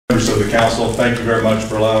Members of the council, thank you very much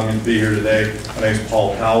for allowing me to be here today. My name is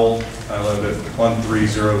Paul Powell. I live at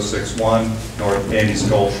 13061 North Andes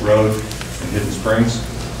Gulch Road in Hidden Springs.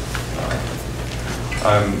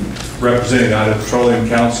 I'm representing the Idaho Petroleum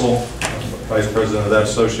Council, Vice President of that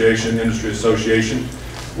association, industry association,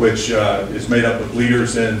 which is made up of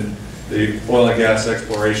leaders in the oil and gas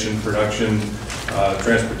exploration, production,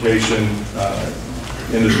 transportation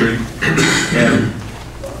industry. And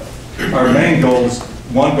our main goals,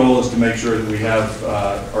 one goal is to make sure that we have,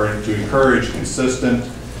 or to encourage consistent,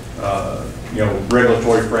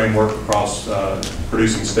 regulatory framework across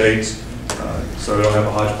producing states, so we don't have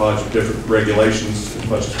a hodgepodge of different regulations as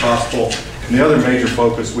much as possible. And the other major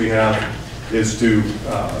focus we have is to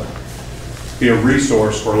be a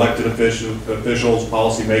resource for elected officials,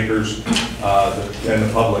 policymakers, and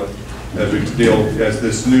the public as we deal, as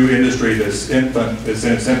this new industry that's in its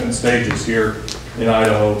infant stages here in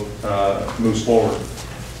Idaho moves forward.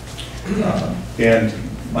 And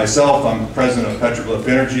myself, I'm president of Petroglyph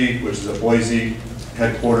Energy, which is a Boise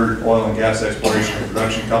headquartered oil and gas exploration and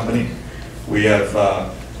production company. We have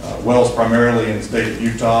wells primarily in the state of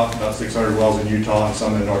Utah, about 600 wells in Utah and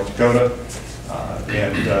some in North Dakota.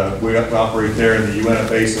 We operate there in the Uinta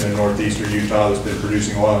Basin in northeastern Utah that's been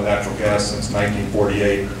producing oil and natural gas since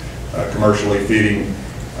 1948, commercially feeding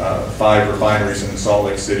 5 refineries in the Salt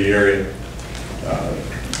Lake City area.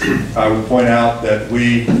 I would point out that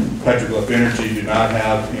we, Petroglyph Energy, do not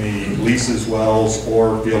have any leases, wells,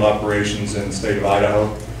 or field operations in the state of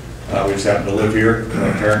Idaho. We just happen to live here.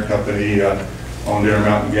 Our parent company owned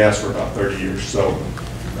Intermountain Gas for about 30 years. So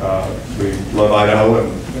we love Idaho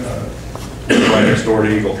and right next door to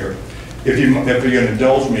Eagle here. If you can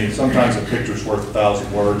indulge me, sometimes a picture's worth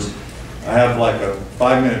 1,000 words. I have like a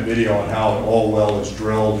 5-minute video on how an oil well is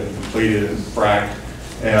drilled and completed and fracked.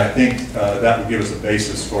 And I think that would give us a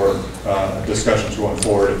basis for discussions going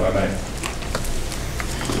forward, if I may.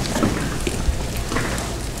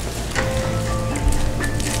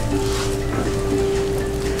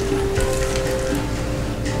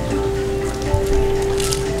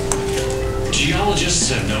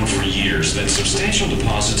 Geologists have known for years that substantial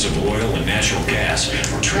deposits of oil and natural gas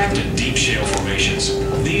are trapped in deep shale formations.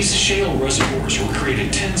 These shale reservoirs were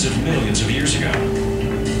created tens of millions of years ago.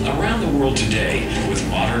 Around the world today, with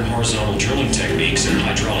modern horizontal drilling techniques and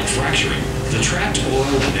hydraulic fracturing, the trapped oil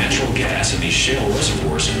and natural gas in these shale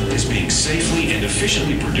reservoirs is being safely and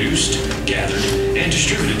efficiently produced, gathered, and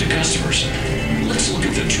distributed to customers. Let's look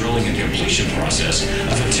at the drilling and completion process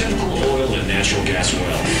of a typical oil and natural gas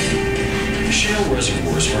well. Shale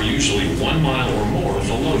reservoirs are usually 1 mile or more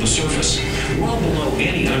below the surface, well below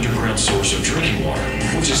any underground source of drinking water,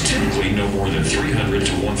 which is typically no more than 300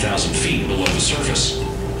 to 1,000 feet below the surface.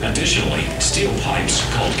 Additionally, steel pipes,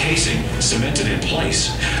 called casing, cemented in place,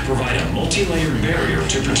 provide a multi-layered barrier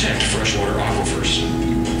to protect freshwater aquifers.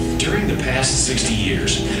 During the past 60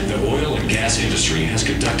 years, the oil and gas industry has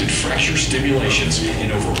conducted fracture stimulations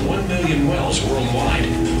in over 1 million wells worldwide.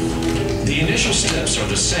 The initial steps are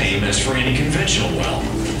the same as for any conventional well.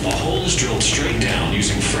 A hole is drilled straight down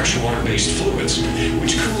using freshwater-based fluids,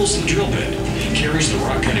 which cools the drill bit, carries the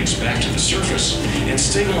rock cuttings back to the surface, and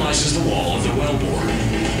stabilizes the wall of the wellbore.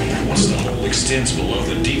 Once the hole extends below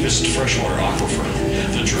the deepest freshwater aquifer,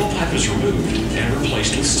 the drill pipe is removed and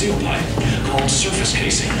replaced with steel pipe, called surface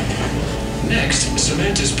casing. Next,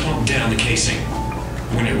 cement is pumped down the casing.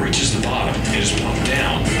 When it reaches the bottom, it is pumped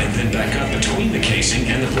down and then back up between the casing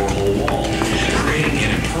and the borehole wall, creating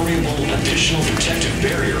an impermeable additional protective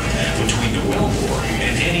barrier between the wellbore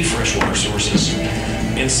and any freshwater sources.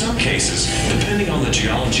 In some cases, depending on the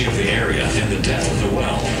geology of the area and the depth of the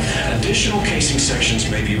well, additional casing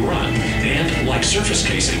sections may be run and, like surface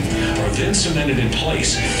casing, are then cemented in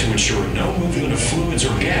place to ensure no movement of fluids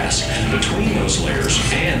or gas between those layers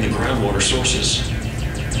and the groundwater sources.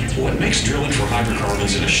 What makes drilling for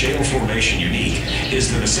hydrocarbons in a shale formation unique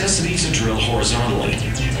is the necessity to drill horizontally.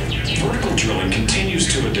 Vertical drilling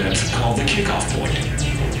continues to a depth called the kickoff point.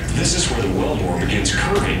 This is where the wellbore begins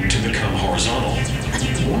curving to become horizontal.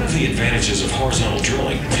 One of the advantages of horizontal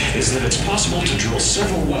drilling is that it's possible to drill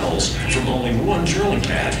several wells from only one drilling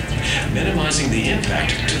pad, minimizing the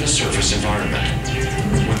impact to the surface environment.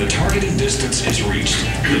 When the targeted distance is reached,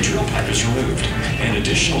 the drill pipe is removed, and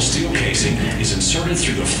additional steel casing is inserted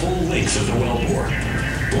through the full length of the wellbore.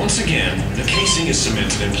 Once again, the casing is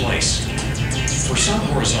cemented in place. For some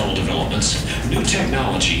horizontal developments, new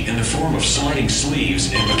technology in the form of sliding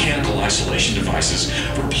sleeves and mechanical isolation devices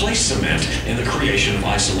replace cement in the creation of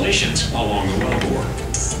isolations along the wellbore.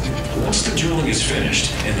 Once the drilling is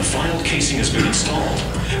finished and the final casing has been installed,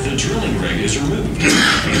 the drilling rig is removed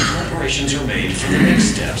and preparations are made for the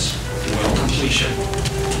next steps, well completion.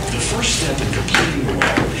 first step in completing the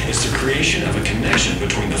well is the creation of a connection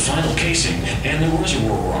between the final casing and the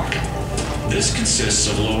reservoir rock. This consists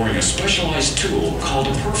of lowering a specialized tool called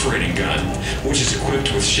a perforating gun, which is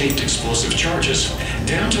equipped with shaped explosive charges,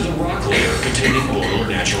 down to the rock layer containing oil or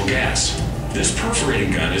natural gas. This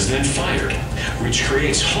perforating gun is then fired, which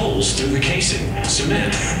creates holes through the casing,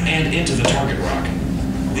 cement, and into the target rock.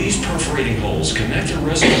 These perforating holes connect the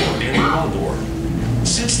reservoir and the wellbore.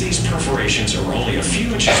 Since these perforations are only a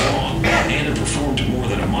few inches long and are performed more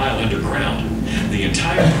than a mile underground, the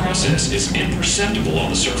entire process is imperceptible on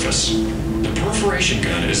the surface. The perforation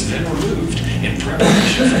gun is then removed in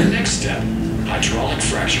preparation for the next step, hydraulic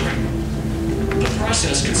fracturing. The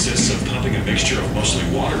process consists of pumping a mixture of mostly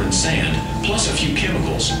water and sand, plus a few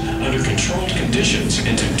chemicals, under controlled conditions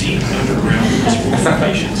into deep underground reservoir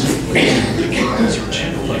formations. The chemicals are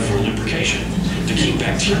generally for lubrication, to keep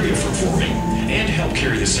bacteria from forming, and help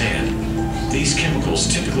carry the sand. These chemicals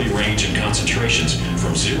typically range in concentrations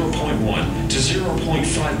from 0.1 to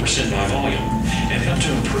 0.5% by volume, and help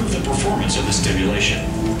to improve the performance of the stimulation.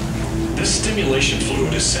 This stimulation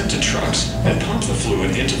fluid is sent to trucks that pump the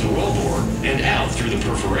fluid into the wellbore and out through the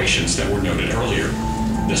perforations that were noted earlier.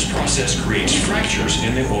 This process creates fractures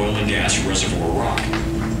in the oil and gas reservoir rock.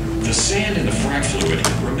 The sand in the frac fluid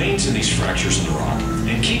remains in these fractures in the rock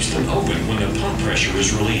and keeps them open when the pump pressure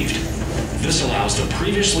is relieved. This allows the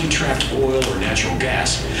previously trapped oil or natural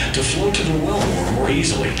gas to flow to the wellbore more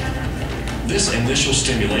easily. This initial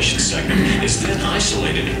stimulation segment is then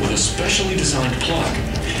isolated with a specially designed plug,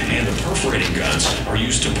 and the perforating guns are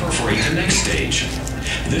used to perforate the next stage.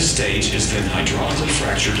 This stage is then hydraulically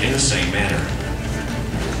fractured in the same manner.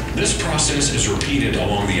 This process is repeated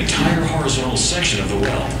along the entire horizontal section of the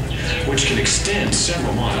well, which can extend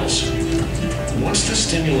several miles. Once the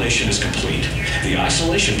stimulation is complete, the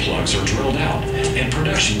isolation plugs are drilled out and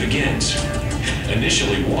production begins.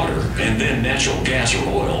 Initially water and then natural gas or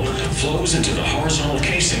oil flows into the horizontal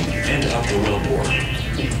casing and up the wellbore.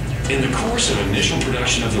 In the course of initial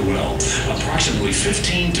production of the well, approximately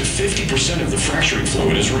 15 to 50% of the fracturing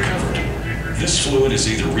fluid is recovered. This fluid is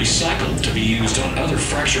either recycled to be used on other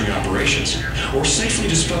fracturing operations or safely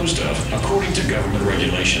disposed of according to government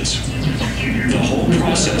regulations. The whole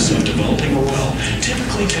process of developing a well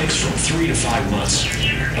typically takes from 3 to 5 months,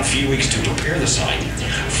 a few weeks to prepare the site,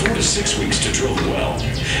 4 to 6 weeks to drill the well,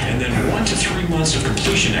 and then 1 to 3 months of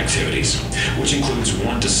completion activities, which includes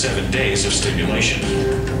 1 to 7 days of stimulation.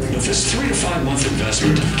 But this 3 to 5 month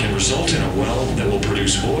investment can result in a well that will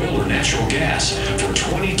produce oil or natural gas for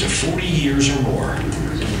 20 to 40 years or more.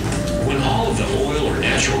 When all of the oil or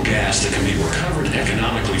natural gas that can be recovered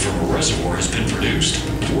economically from a reservoir has been produced,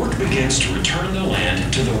 work begins to return the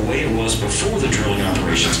land to the way it was before the drilling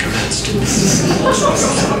operations commenced. And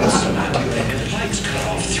pipes cut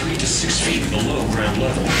off 3 to 6 feet below ground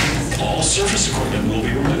level. All surface equipment will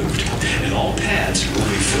be removed, and all pads will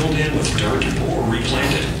be filled in with dirt or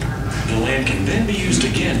replanted. The land can then be used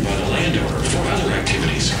again by the landowner for other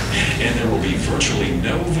activities, and there will be virtually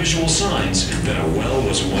no visual signs that a well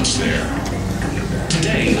was once there.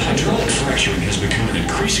 Today, hydraulic fracturing has become an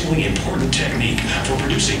increasingly important technique for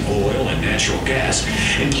producing oil and natural gas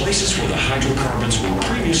in places where the hydrocarbons were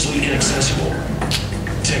previously inaccessible.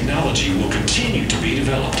 Technology will continue to be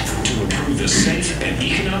developed to improve the safe and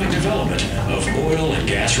economic development of oil and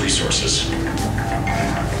gas resources.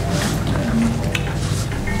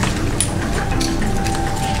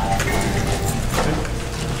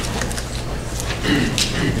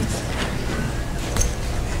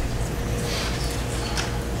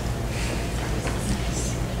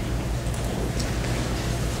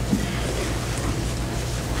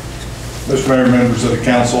 Mr. Mayor, members of the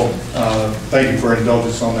council, thank you for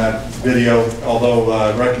indulgence on that video. Although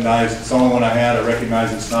I recognize it's the only one I had, I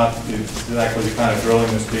recognize it's not exactly the kind of drilling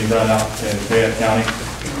that's being done out in Fayette County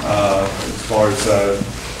as far as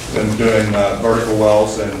them doing vertical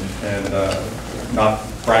wells and not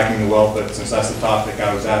fracking the well. But since that's the topic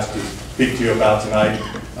I was asked to speak to you about tonight,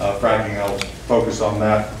 fracking, I'll focus on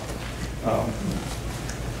that.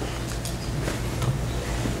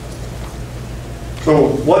 So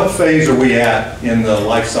what phase are we at in the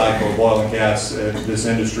life cycle of oil and gas this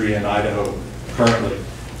industry in Idaho currently?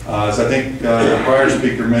 As I think the prior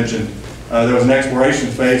speaker mentioned, there was an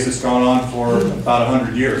exploration phase that's gone on for about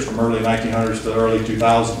 100 years, from early 1900s to the early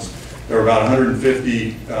 2000s. There were about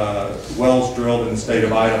 150 wells drilled in the state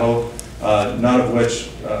of Idaho, none of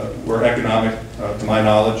which were economic to my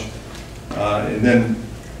knowledge. And then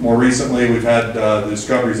more recently we've had the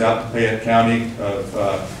discoveries out in Fayette County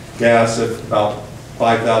of gas at about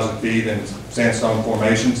 5,000 feet in sandstone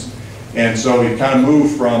formations. And so we've kind of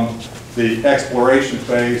moved from the exploration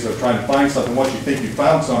phase of trying to find something. Once you think you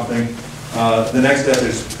found something, the next step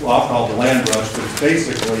is, well, I'll call it the land rush, but it's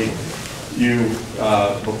basically you,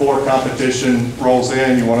 before competition rolls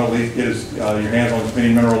in, you want to at least get your hands on as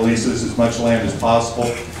many mineral leases, as much land as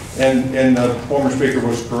possible. And the former speaker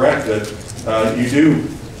was correct that you do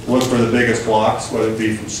look for the biggest blocks, whether it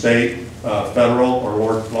be from state, federal,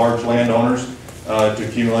 or large landowners, to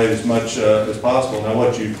accumulate as much as possible. Now,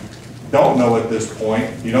 what you don't know at this point,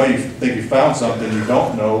 you think you found something, you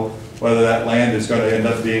don't know whether that land is going to end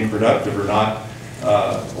up being productive or not,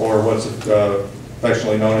 or what's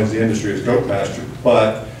affectionately known as the industry as goat pasture.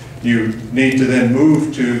 But you need to then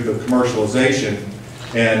move to the commercialization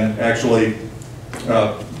and actually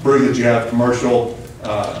prove that you have commercial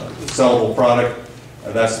sellable product.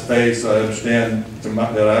 That's the phase I understand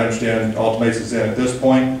Altamesa is in at this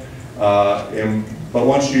point. But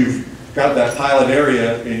once you've got that pilot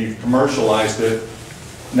area and you've commercialized it,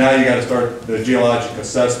 now you got to start the geologic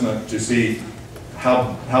assessment to see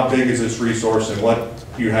how big is this resource and what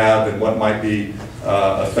you have and what might be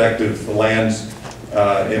effective the lands,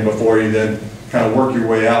 and before you then kind of work your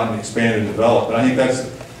way out and expand and develop. And I think that's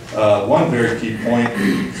one very key point,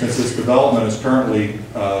 since this development is currently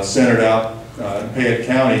centered out in Fayette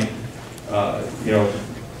County.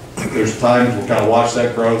 There's times we'll kind of watch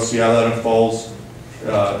that growth, see how that unfolds.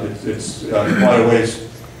 It's quite a ways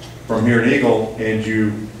from here in Eagle, and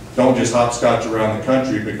you don't just hopscotch around the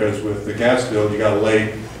country, because with the gas field you got to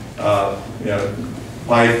lay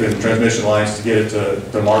pipe and transmission lines to get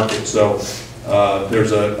it to market. So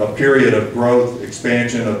there's a period of growth,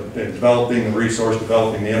 expansion, of developing the resource,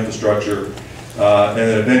 developing the infrastructure, and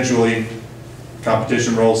then eventually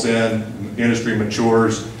competition rolls in, industry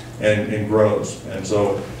matures and grows. And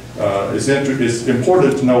so it's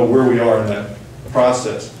important to know where we are in that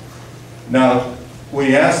process. Now, when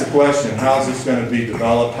you ask the question, how is this going to be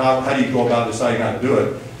developed? How do you go about deciding how to do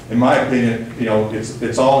it? In my opinion,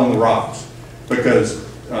 it's all in the rocks, because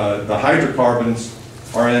the hydrocarbons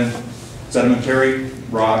are in sedimentary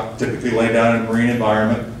rock, typically laid down in a marine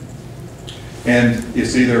environment, and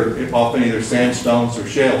it's often either sandstones or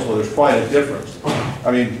shales. Well, there's quite a difference.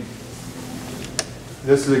 I mean,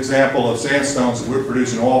 this is an example of sandstones that we're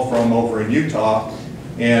producing oil from over in Utah,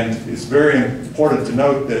 and it's very important to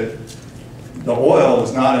note that the oil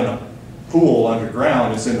is not in a pool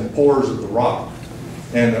underground, it's in the pores of the rock.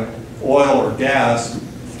 And the oil or gas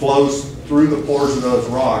flows through the pores of those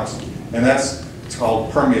rocks, and it's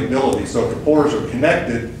called permeability. So if the pores are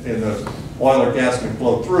connected and the oil or gas can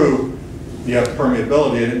flow through, you have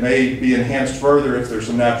permeability, and it may be enhanced further if there's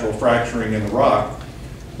some natural fracturing in the rock.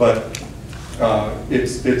 But the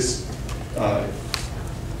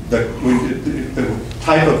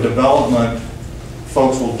type of development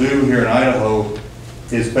folks will do here in Idaho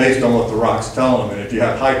is based on what the rock's telling them. And if you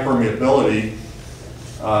have high permeability,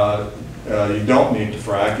 you don't need to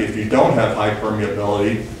frack. If you don't have high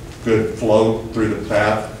permeability, good flow through the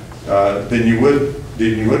path, then you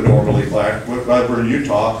would normally frack. We're in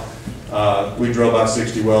Utah. We drill about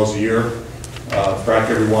 60 wells a year, frack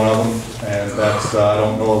every one of them, and that's I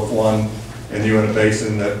don't know of one in the Uinta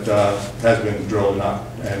Basin that has been drilled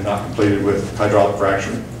and not completed with hydraulic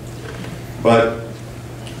fracturing. But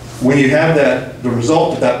when you have the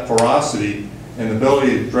result of that porosity and the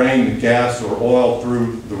ability to drain the gas or oil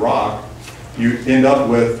through the rock, you end up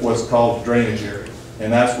with what's called drainage area.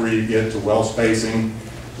 And that's where you get to well spacing,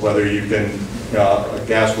 whether you can, a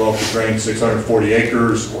gas well can drain 640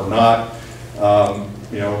 acres or not.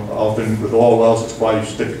 Often with oil wells, it's quite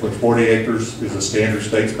typically 40 acres is a standard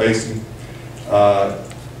state spacing.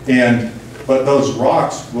 But those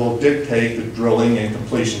rocks will dictate the drilling and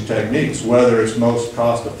completion techniques, whether it's most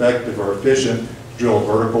cost effective or efficient. Drill a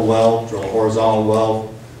vertical well, drill a horizontal well,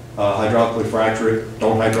 hydraulically fracture it,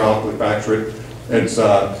 don't hydraulically fracture it. It's,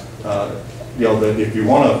 if you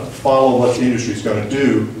want to follow what the industry is going to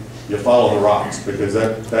do, you follow the rocks, because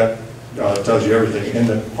that tells you everything.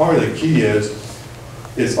 And part of the key is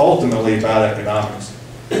it's ultimately about economics,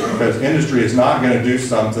 because industry is not going to do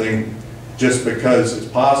something just because it's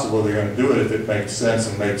possible. They're going to do it if it makes sense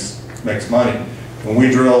and makes money. When we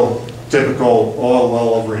drill typical oil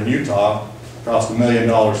well over in Utah, cost $1 million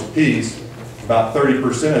a piece, about 30%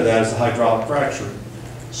 of that is the hydraulic fracturing.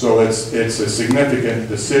 So it's a significant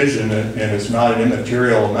decision, and it's not an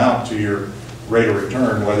immaterial amount to your rate of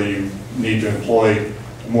return, whether you need to employ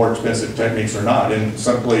more expensive techniques or not. And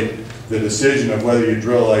simply the decision of whether you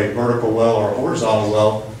drill a vertical well or a horizontal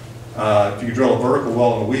well, if you drill a vertical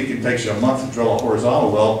well in a week, it takes you a month to drill a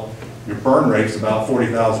horizontal well, your burn rate's about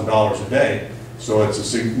 $40,000 a day. So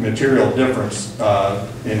it's a material difference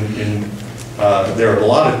there are a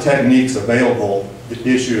lot of techniques available the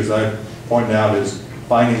issue, as I pointed out, is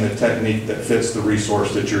finding the technique that fits the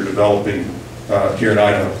resource that you're developing here in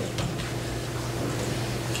Idaho.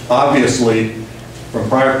 Obviously, from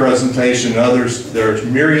prior presentation and others, there's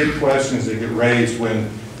myriad questions that get raised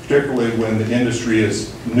particularly when the industry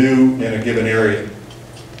is new in a given area.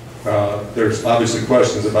 There's obviously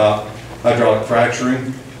questions about hydraulic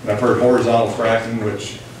fracturing. And I've heard horizontal fracking,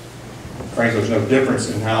 which frankly there's no difference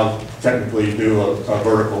in how technically you do a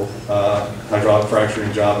vertical hydraulic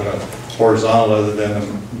fracturing job and a horizontal, other than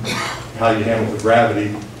how you handle the gravity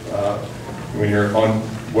when you're on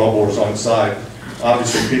wellbores on site.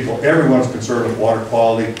 Obviously, everyone's concerned with water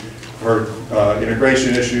quality, or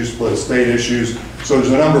integration issues, split state issues. So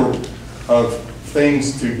there's a number of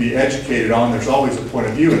things to be educated on. There's always a point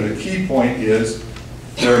of view, and the key point is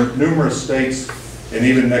there are numerous states, and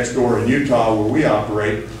even next door in Utah where we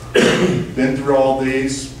operate, been through all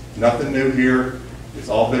these, nothing new here. It's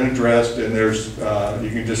all been addressed, and there's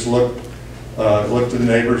you can just look to the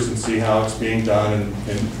neighbors and see how it's being done,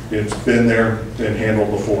 and it's been there and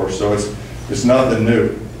handled before. So it's nothing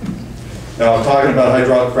new. Now, I'm talking about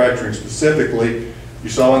hydraulic fracturing specifically. You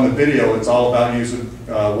saw in the video, it's all about using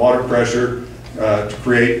water pressure to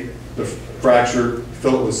create the fracture,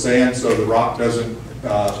 fill it with sand so the rock doesn't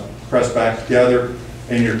press back together.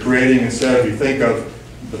 And you're creating, instead of, you think of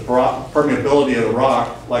the permeability of the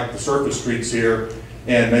rock, like the surface streets here,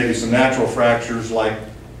 and maybe some natural fractures like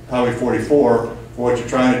Highway 44, what you're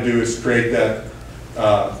trying to do is create that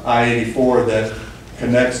I-84 that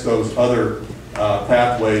connects those other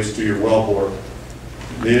pathways to your wellbore.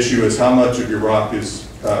 The issue is how much of your rock is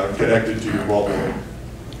connected to your wellbore.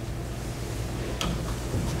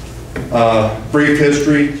 Brief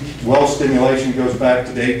history, well stimulation goes back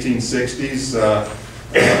to the 1860s.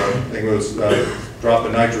 I think it was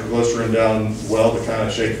dropping nitroglycerin down the well to kind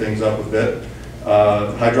of shake things up a bit.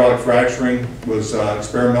 Hydraulic fracturing was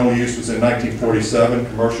experimental use was in 1947.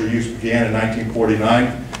 Commercial use began in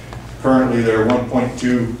 1949. Currently, there are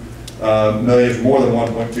 1.2 million, more than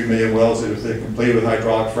 1.2 million wells that have been completed with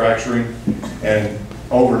hydraulic fracturing, and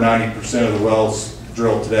over 90% of the wells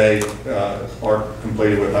drilled today are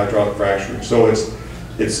completed with hydraulic fracturing. So it's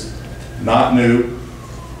not new.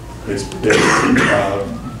 It's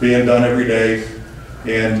being done every day,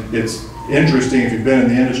 and it's interesting if you've been in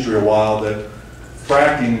the industry a while that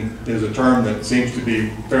fracking is a term that seems to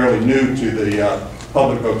be fairly new to the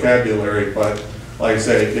public vocabulary, but like I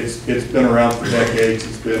say, it's been around for decades.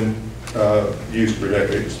 It's been used for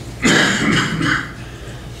decades.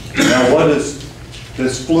 Now, what is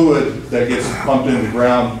this fluid that gets pumped into the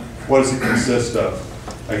ground? What does it consist of?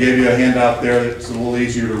 I gave you a handout there that's a little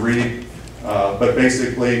easier to read, but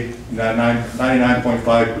basically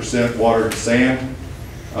 99.5% water and sand.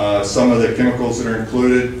 Some of the chemicals that are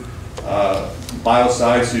included,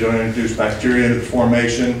 biocides, so you don't introduce bacteria into the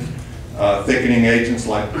formation, thickening agents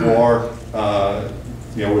like guar,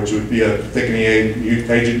 which would be a thickening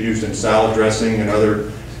agent used in salad dressing and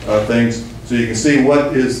other things. So you can see what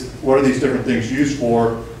are these different things used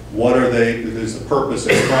for, what is the purpose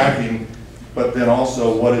of fracking, but then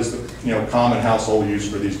also what is the common household use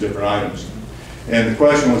for these different items. And the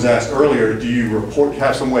question was asked earlier, do you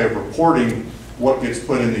have some way of reporting what gets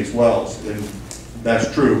put in these wells? And that's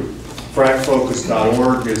true.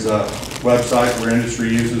 Fracfocus.org is a website where industry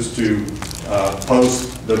uses to post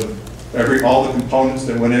all the components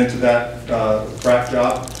that went into that frac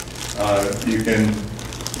job. You can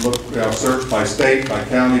search by state, by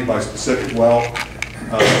county, by specific well.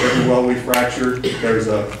 Every well we fractured, there's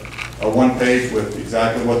a one page with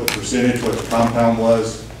exactly what the percentage, what the compound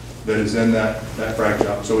was that is in that frac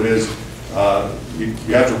job. So it is, you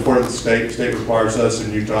have to report it to the state. The state requires us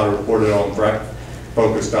in Utah to report it on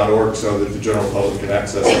fracfocus.org so that the general public can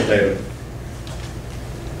access the data.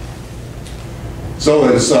 So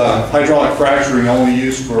is hydraulic fracturing only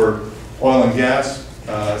used for oil and gas?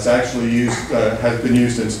 It's actually has been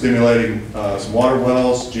used in stimulating some water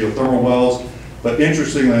wells, geothermal wells, but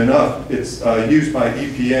interestingly enough, it's used by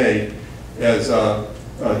EPA as a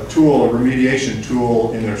tool, a remediation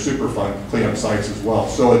tool in their Superfund cleanup sites as well.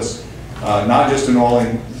 So it's not just an oil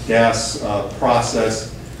and gas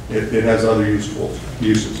process, it has other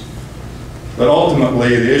uses. But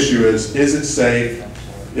ultimately, the issue is it safe?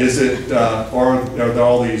 Is it, or are there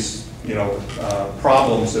all these,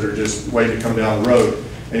 problems that are just waiting to come down the road?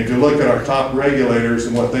 And if you look at our top regulators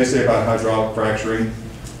and what they say about hydraulic fracturing,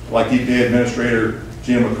 like EPA Administrator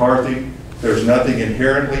Gina McCarthy, there's nothing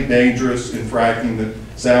inherently dangerous in fracking that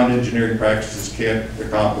sound engineering practices can't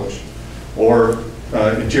accomplish. Or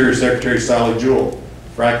Interior Secretary Sally Jewell,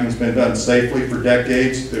 fracking's been done safely for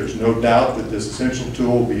decades. There's no doubt that this essential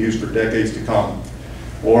tool will be used for decades to come.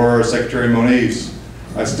 Or Secretary Moniz,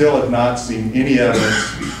 I still have not seen any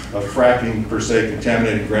evidence of fracking per se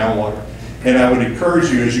contaminating groundwater. And I would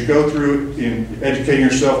encourage you, as you go through in educating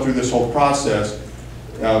yourself through this whole process,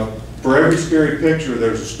 for every scary picture,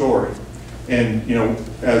 there's a story. And, you know,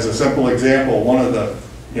 as a simple example, one of the,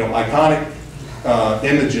 you know, iconic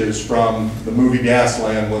images from the movie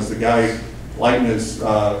Gasland was the guy lighting his, you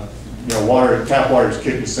know, tap water, his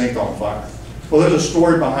kitchen sink on fire. Well, there's a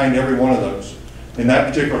story behind every one of those. In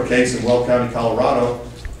that particular case in Weld County, Colorado,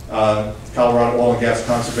 Colorado Oil and Gas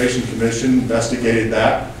Conservation Commission investigated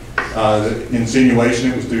that. The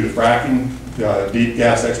insinuation it was due to fracking, deep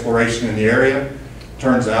gas exploration in the area.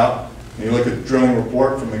 Turns out, when you look at the drilling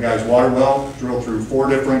report from the guy's water well, drilled through 4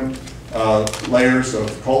 different layers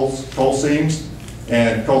of coal seams,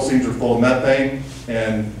 and coal seams are full of methane,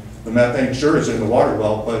 and the methane sure is in the water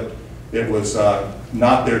well, but it was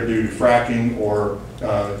not there due to fracking or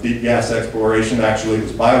deep gas exploration. Actually, it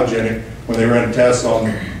was biogenic. When they ran tests on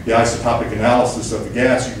the isotopic analysis of the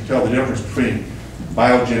gas, you can tell the difference between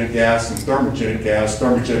biogenic gas and thermogenic gas.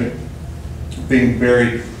 Thermogenic being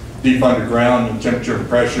buried deep underground in temperature and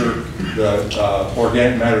pressure. The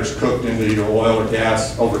organic matter is cooked into either oil or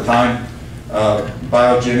gas over time.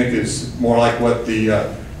 Biogenic is more like what the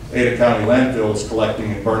Ada County landfill is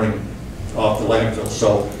collecting and burning off the landfill.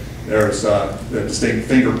 So there's a distinct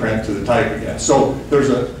fingerprint to the type of gas. So there's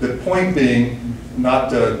the point being, not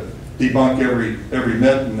to debunk every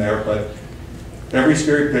myth in there, but every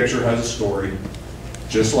scary picture has a story.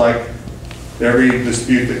 Just like every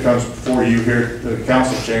dispute that comes before you here at the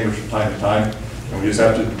council chambers from time to time, and we just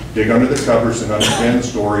have to dig under the covers and understand the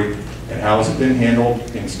story and how has it been handled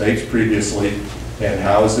in states previously, and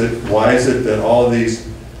why is it that all of these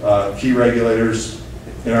key regulators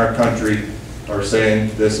in our country are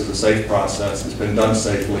saying this is a safe process, it's been done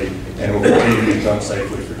safely, and will continue to be done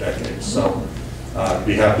safely for decades. So I'd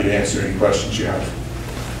be happy to answer any questions you have.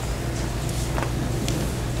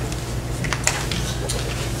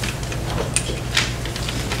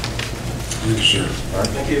 Thank you, sir. All right.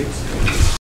 Thank you.